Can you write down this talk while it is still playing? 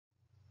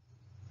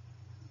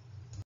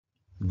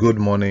Good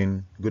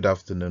morning, good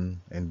afternoon,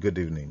 and good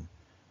evening.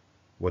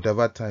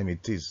 Whatever time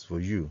it is for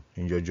you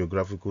in your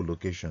geographical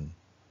location,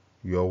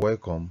 you are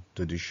welcome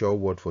to the Sure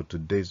Word for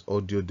today's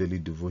audio daily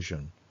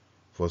devotion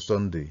for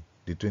Sunday,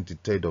 the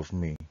 23rd of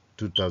May,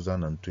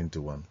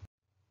 2021.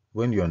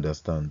 When you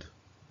understand,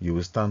 you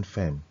will stand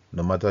firm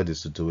no matter the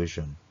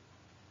situation.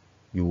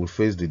 You will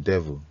face the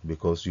devil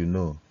because you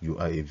know you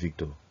are a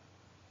victor.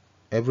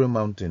 Every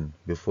mountain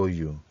before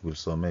you will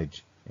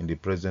submerge in the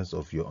presence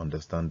of your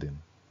understanding.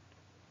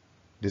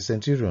 The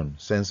centurion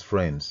sends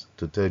friends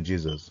to tell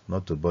Jesus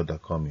not to bother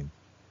coming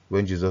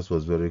when Jesus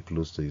was very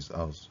close to his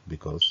house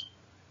because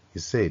he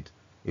said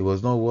he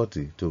was not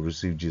worthy to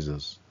receive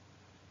Jesus.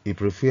 He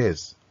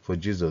prefers for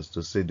Jesus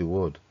to say the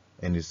word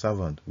and his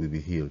servant will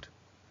be healed.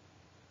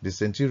 The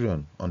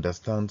centurion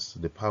understands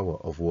the power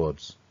of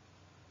words.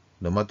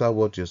 No matter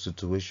what your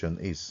situation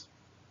is,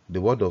 the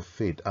word of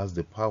faith has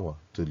the power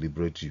to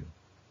liberate you.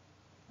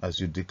 As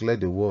you declare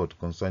the word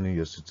concerning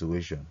your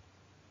situation,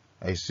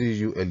 I see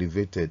you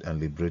elevated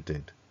and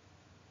liberated.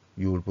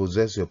 You will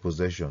possess your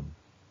possession.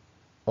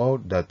 All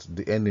that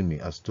the enemy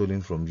has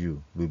stolen from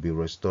you will be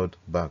restored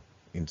back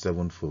in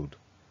sevenfold.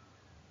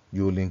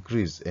 You will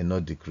increase and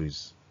not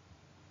decrease.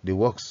 The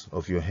works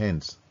of your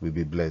hands will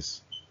be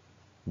blessed.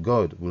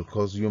 God will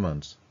cause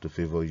humans to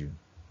favor you.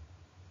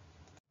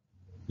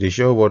 The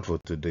sure word for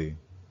today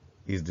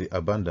is the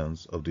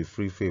abundance of the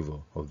free favor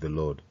of the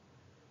Lord.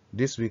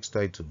 This week's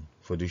title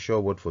for the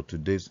sure word for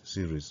today's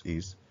series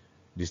is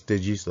The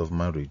Stages of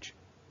Marriage,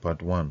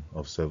 Part 1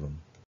 of 7.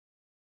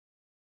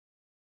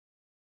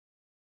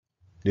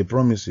 The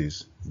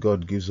promises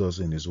God gives us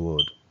in His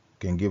Word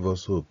can give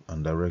us hope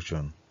and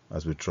direction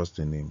as we trust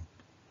in Him.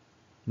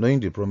 Knowing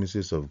the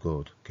promises of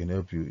God can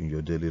help you in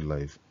your daily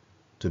life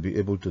to be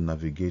able to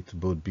navigate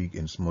both big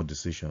and small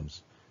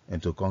decisions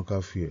and to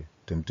conquer fear,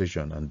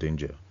 temptation, and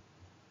danger.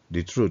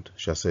 The truth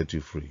shall set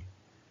you free.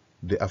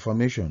 The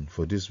affirmation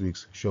for this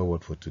week's sure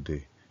word for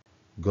today: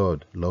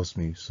 God loves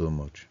me so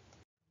much.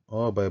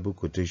 All Bible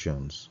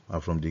quotations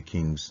are from the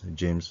King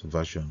James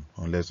Version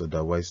unless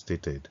otherwise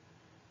stated.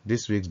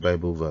 This week's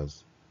Bible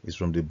verse is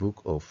from the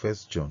book of 1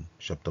 John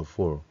chapter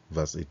 4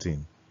 verse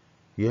 18.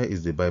 Here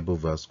is the Bible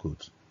verse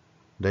quote: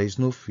 There is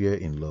no fear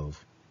in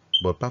love,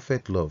 but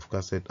perfect love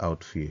casteth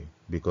out fear,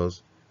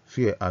 because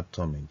fear hath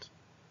torment.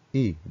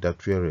 He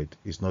that feareth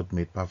is not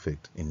made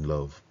perfect in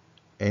love.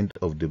 End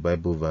of the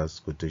Bible verse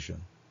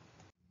quotation.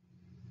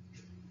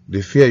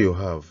 The fear you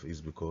have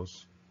is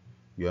because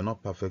you are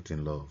not perfect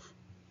in love.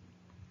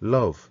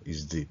 Love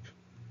is deep,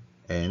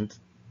 and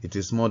it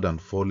is more than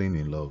falling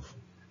in love.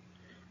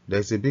 There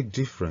is a big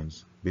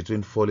difference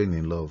between falling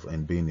in love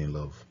and being in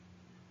love.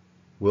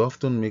 We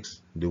often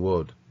mix the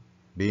word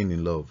being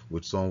in love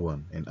with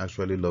someone and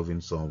actually loving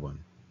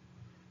someone.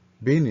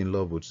 Being in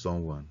love with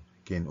someone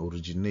can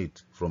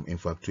originate from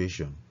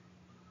infatuation,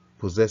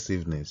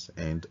 possessiveness,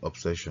 and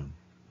obsession.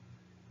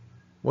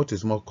 What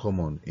is more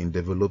common in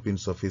developing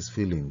surface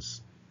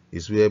feelings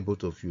is where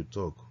both of you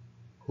talk,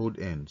 hold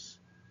hands,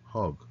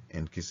 hug,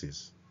 and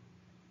kisses.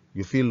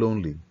 You feel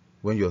lonely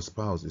when your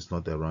spouse is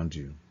not around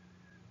you.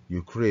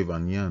 You crave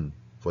and yearn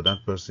for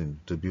that person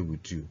to be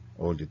with you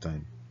all the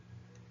time.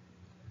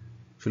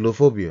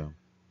 Philophobia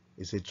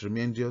is a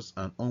tremendous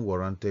and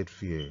unwarranted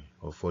fear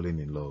of falling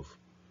in love,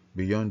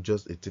 beyond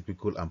just a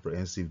typical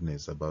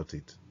apprehensiveness about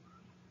it.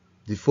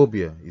 The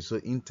phobia is so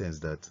intense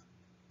that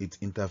it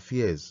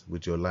interferes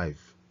with your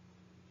life.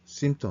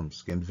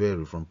 Symptoms can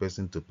vary from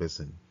person to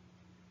person.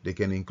 They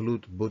can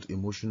include both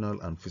emotional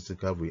and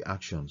physical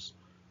reactions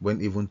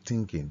when even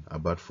thinking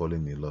about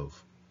falling in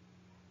love.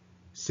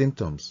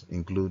 Symptoms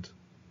include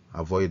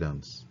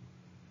avoidance,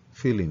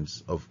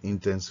 feelings of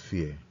intense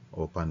fear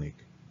or panic,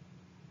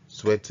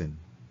 sweating,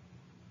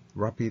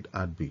 rapid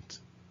heartbeat,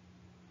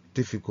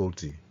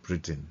 difficulty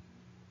breathing,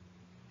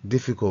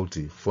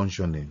 difficulty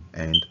functioning,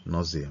 and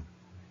nausea.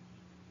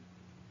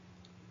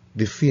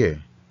 The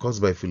fear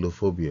caused by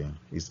philophobia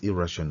is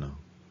irrational,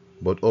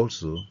 but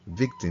also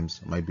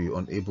victims might be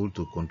unable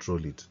to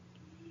control it.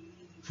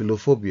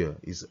 Philophobia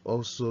is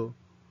also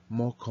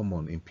more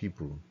common in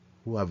people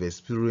who have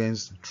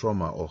experienced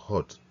trauma or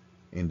hurt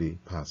in the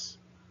past.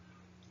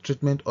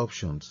 Treatment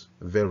options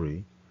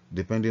vary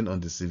depending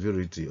on the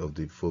severity of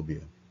the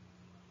phobia.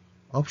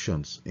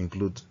 Options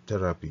include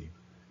therapy,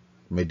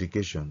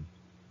 medication,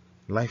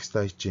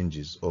 lifestyle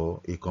changes,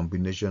 or a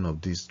combination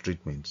of these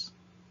treatments.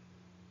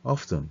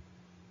 Often,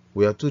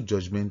 we are too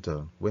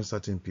judgmental when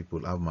certain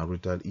people have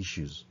marital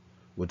issues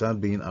without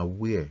being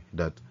aware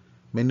that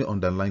many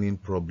underlying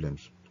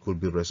problems could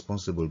be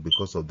responsible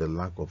because of the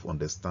lack of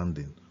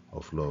understanding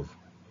of love.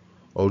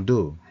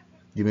 Although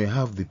you may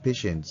have the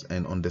patience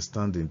and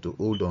understanding to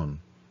hold on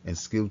and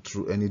scale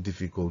through any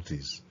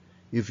difficulties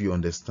if you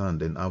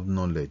understand and have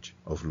knowledge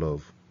of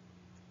love.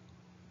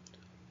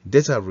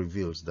 Data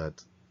reveals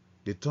that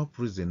the top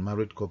reason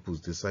married couples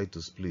decide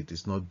to split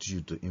is not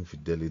due to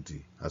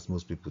infidelity, as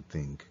most people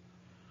think,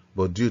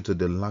 but due to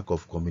the lack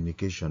of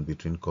communication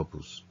between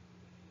couples.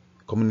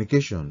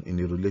 Communication in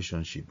a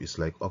relationship is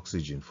like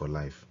oxygen for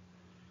life.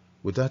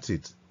 Without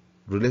it,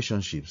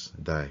 relationships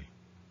die.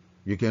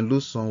 You can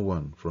lose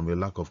someone from a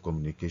lack of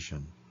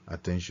communication,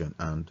 attention,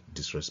 and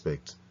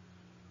disrespect.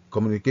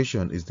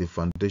 Communication is the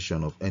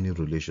foundation of any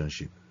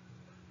relationship.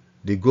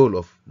 The goal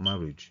of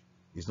marriage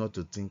is not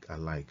to think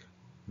alike,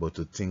 but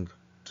to think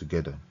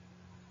together.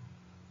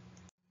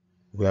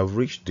 We have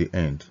reached the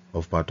end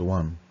of part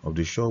 1 of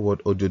the Sure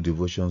Word audio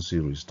devotion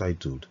series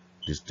titled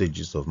The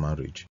Stages of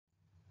Marriage.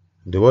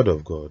 The Word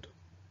of God,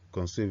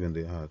 conceived in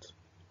the heart,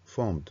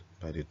 formed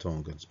by the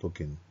tongue and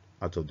spoken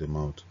out of the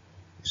mouth,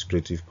 is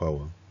creative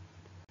power.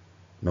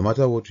 No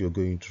matter what you're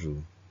going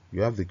through,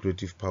 you have the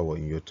creative power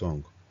in your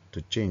tongue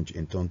to change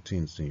and turn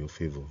things in your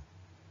favor.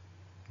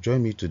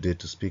 Join me today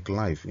to speak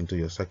life into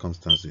your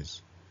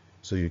circumstances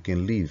so you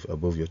can live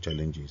above your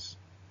challenges.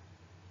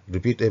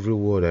 Repeat every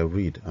word I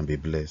read and be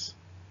blessed.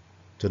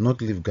 To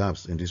not leave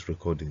gaps in this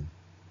recording,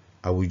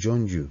 I will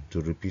join you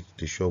to repeat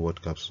the Sure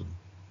Word capsule.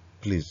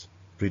 Please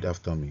read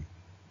after me.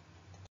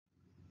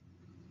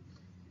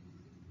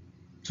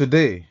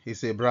 Today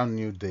is a brand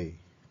new day.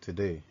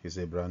 Today is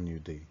a brand new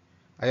day.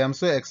 I am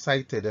so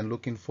excited and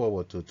looking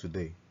forward to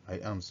today. I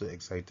am so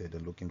excited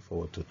and looking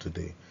forward to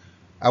today.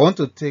 I want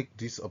to take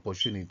this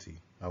opportunity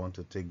to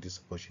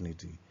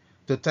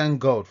thank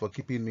God for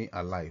keeping me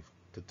alive,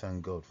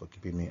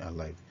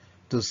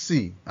 to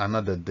see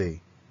another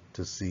day,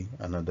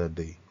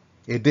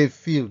 a day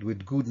filled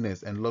with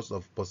goodness and lots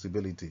of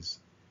possibilities,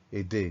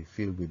 It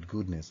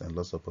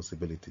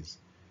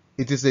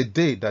is a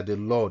day that the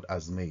Lord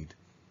has made.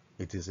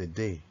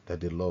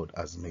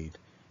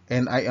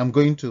 And I am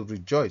going to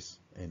rejoice,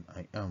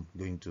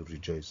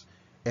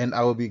 and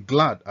I will be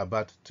glad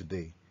about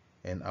today,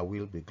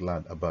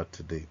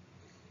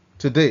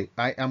 Today,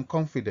 I am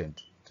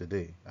confident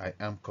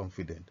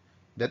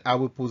that I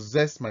will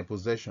possess my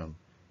possession,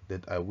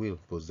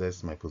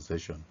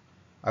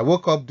 I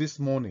woke up this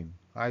morning,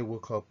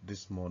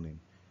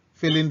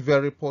 feeling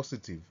very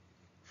positive,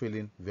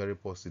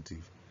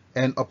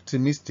 and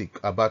optimistic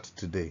about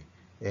today,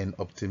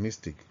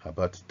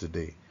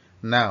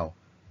 Now,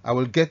 I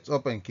will get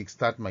up and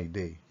kickstart my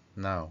day.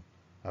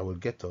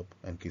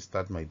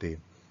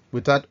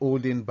 Without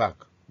holding back,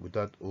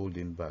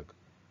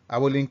 I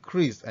will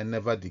increase and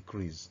never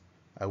decrease.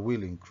 I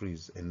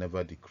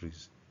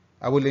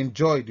will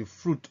enjoy the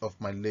fruit of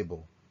my labor.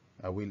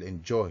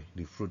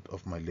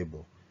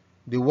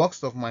 The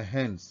works of my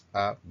hands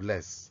are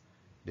blessed.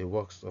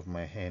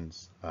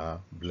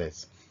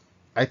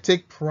 I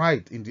take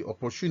pride in the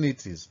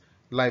opportunities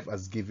life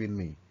has given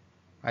me.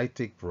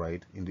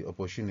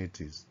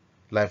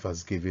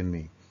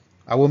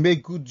 I will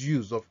make good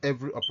use of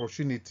every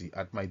opportunity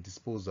at my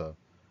disposal.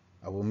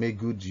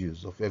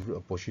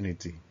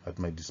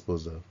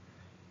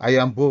 I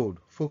am bold,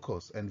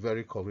 focused, and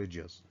very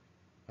courageous.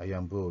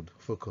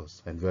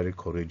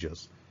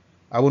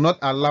 I will not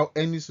allow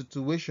any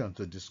situation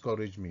to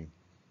discourage me.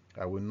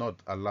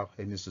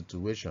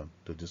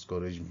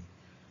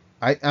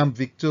 I am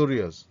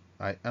victorious.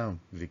 I am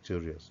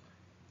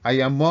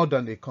more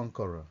than a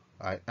conqueror.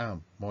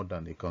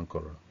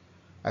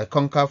 I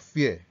conquer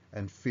fear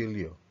and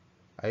failure.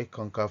 I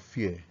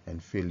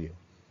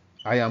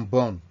am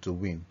born to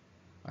win.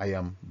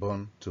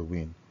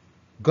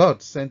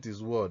 God sent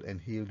his word and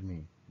healed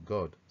me.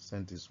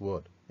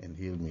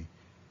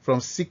 From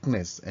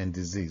sickness and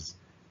disease.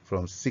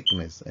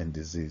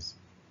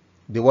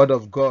 The word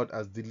of God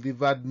has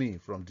delivered me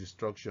from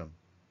destruction.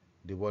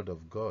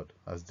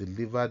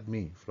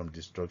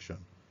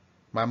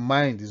 My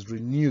mind is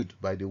renewed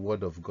by the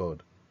word of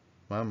God.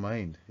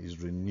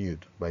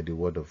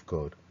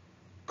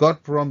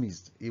 God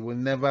promised he will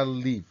never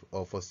leave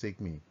or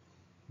forsake me.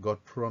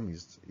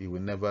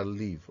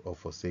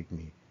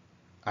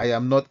 I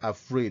am not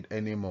afraid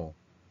anymore.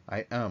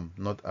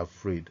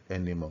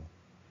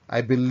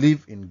 I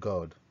believe in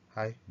God.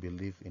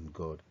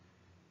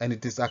 And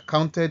it is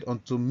accounted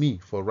unto me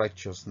for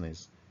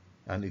righteousness.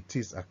 I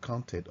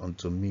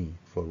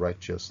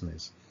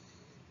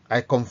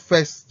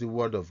confess the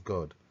word of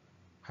God.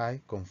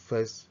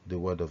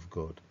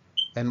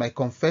 And my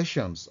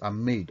confessions are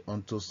made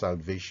unto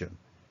salvation.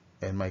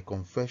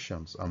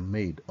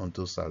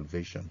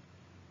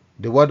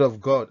 The word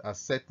of God has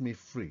set me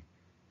free.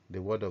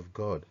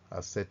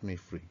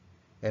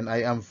 And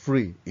I am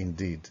free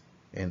indeed.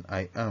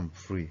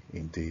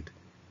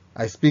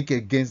 I speak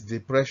against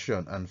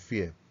depression and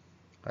fear.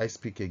 I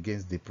speak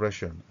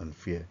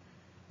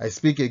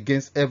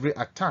against every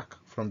attack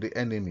from the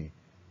enemy.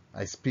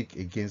 I speak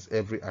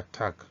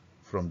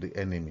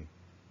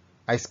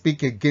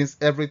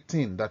against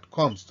everything that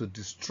comes to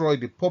destroy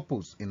the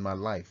purpose in my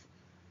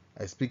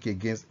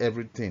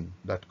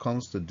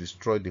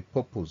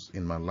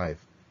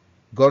life.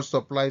 God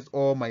supplies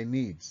all my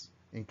needs,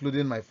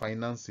 including my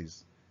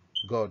finances.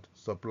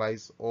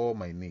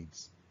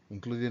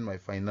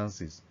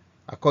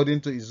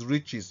 According to his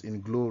riches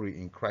in glory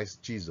in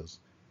Christ Jesus.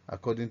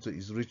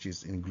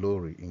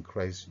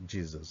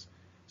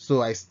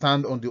 So I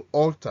stand on the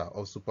altar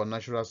of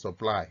supernatural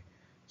supply.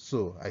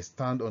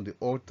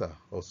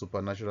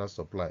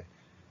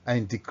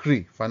 And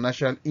decree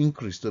financial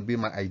increase to be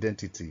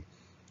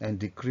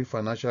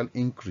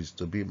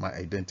my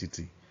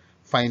identity.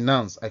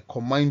 Finance, I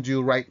command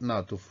you right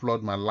now to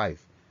flood my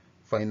life.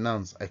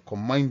 Finance, I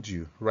command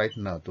you right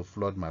now to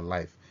flood my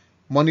life.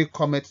 Money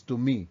cometh to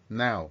me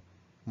now.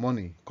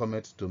 Money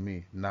cometh to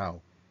me now.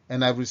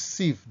 And I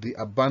receive the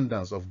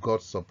abundance of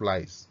God's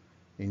supplies.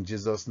 In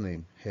Jesus'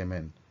 name,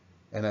 amen.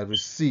 And I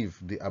receive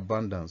the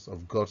abundance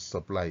of God's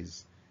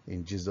supplies.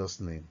 In Jesus'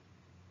 name,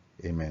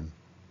 amen.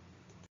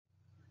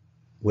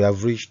 We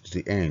have reached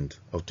the end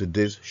of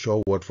today's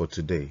Sure Word for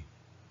today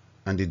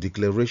and the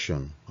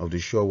declaration of the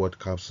Sure Word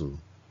capsule,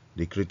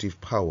 the creative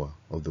power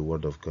of the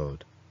Word of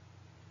God.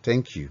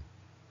 Thank you,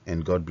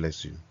 and God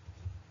bless you.